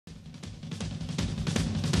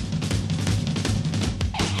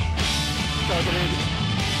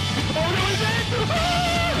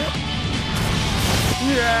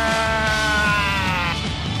Yeah!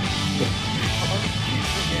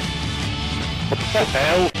 What the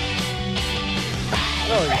hell?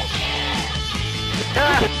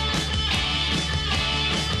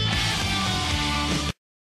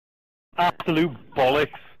 Absolute bollocks.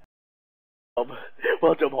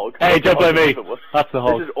 Well done, Hogg. Hey, don't blame me. That's the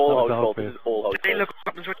Hogg. This is all Hogg's fault. This is all Hogg's Hey, fault. look what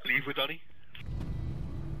happens when you leave with Donny.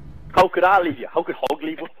 How could I leave you? How could Hogg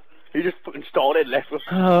leave us? He just fucking started and left us.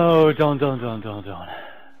 Oh, don't.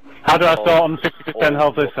 How do I start on 50%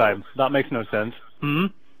 health this time? That makes no sense. Hmm?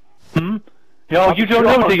 No, you don't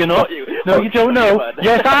know, do you not? No, you don't know.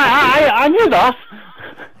 Yes, I knew that.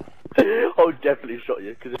 Hogg definitely shot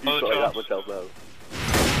you, because if you shot that much health now.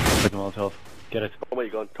 Take them all health. Get it. Tom, where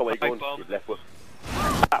you going? Tom, where you going? You've left us.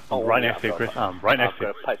 I'm right next to you, Chris. I'm right next to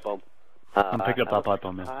you. Pipe bomb. I'm picking up that pipe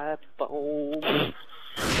bomb, man. Pipe bomb.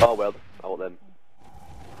 Oh well, I want them.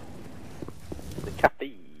 The cafe.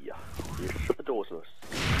 You shut the doors on us.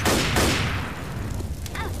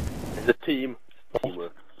 It's a team.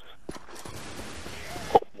 Teamwork.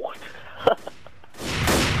 Oh, what?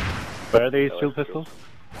 Where are these two pistols?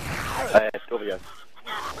 Over here.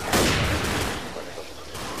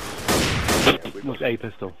 It was a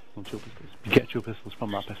pistol, not two pistols. You get two pistols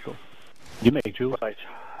from that pistol. You make two. Right.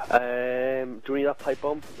 Do we need that pipe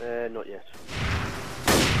bomb? Not yet.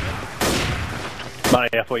 Manny,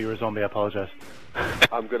 I thought you were a zombie, I apologise.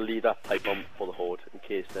 I'm gonna leave that pipe bomb for the horde in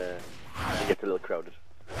case it gets a little crowded.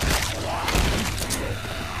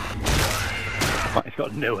 He's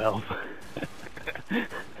got no health.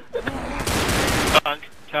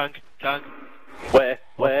 Tank. Where?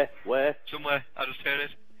 Somewhere, I just heard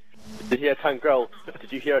it. Did you hear a tank growl?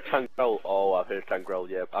 Did you hear a tank growl? Oh, I've heard a tank growl,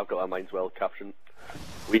 yeah. I've got our minds well captioned.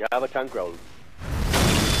 We have a tank growl.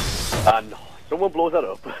 And someone blows that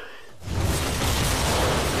up.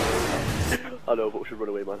 I know, but we should run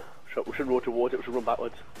away, man. We should run towards it, we should run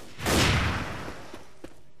backwards.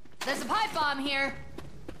 There's a pipe bomb here.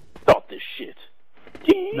 Stop this shit.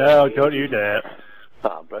 No, don't you dare.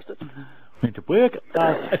 I'm pressed it. We need to work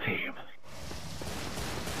as a team.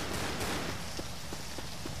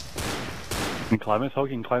 You can climb it, Hogg,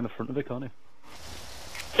 you can climb the front of it, can't you?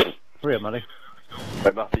 Hurry up, Manny.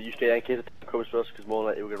 Right, Matthew, you stay in case it comes for us, because more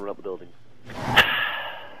likely we're going to run up the building.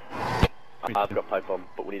 I've got pipe bomb,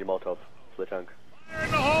 but we need a Molotov for the tank.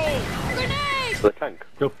 In the hole! Grenade! For the tank.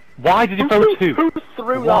 Go. Why did you throw two? Who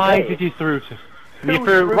threw Why that did you throw two? Who You threw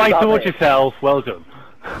threw right that towards there? yourself. Well done.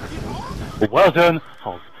 Well done,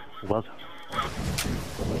 Hogg. Well done.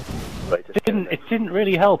 Right, It didn't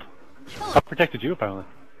really help. I protected you, apparently.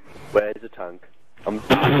 Where's the tank?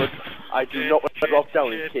 I do not want to drop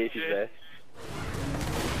down in case he's there.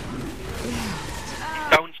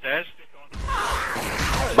 Downstairs.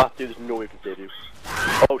 Matthew, there's no way we can save you.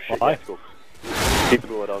 Oh shit, Why? let's go. Keep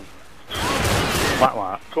going on.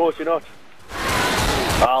 Wah. Of course you're not.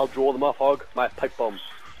 I'll draw them off, Hogg. My pipe bomb.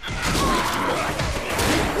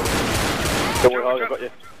 Don't worry, Hogg, I got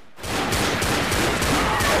you.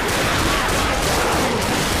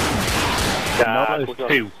 No,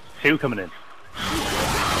 there's two coming in.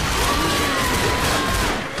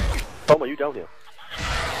 Tom, are you down here?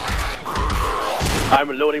 I'm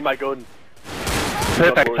reloading my gun.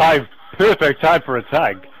 Perfect time for a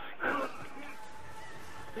tag.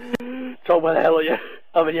 Tom, where the hell are you?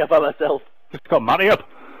 I'm in here by myself. Just got Matty up.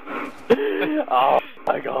 Oh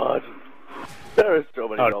my god. There is so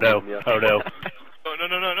many zombies in here. Oh no.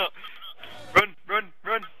 No. Run.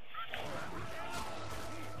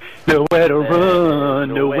 Nowhere to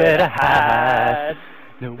run, nowhere to hide.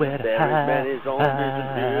 Nowhere to There hide. is many zombies in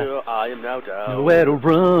here. I am now down. Nowhere to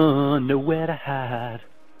run, nowhere to hide.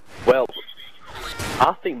 Well,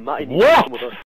 I think Matty needs to come with us.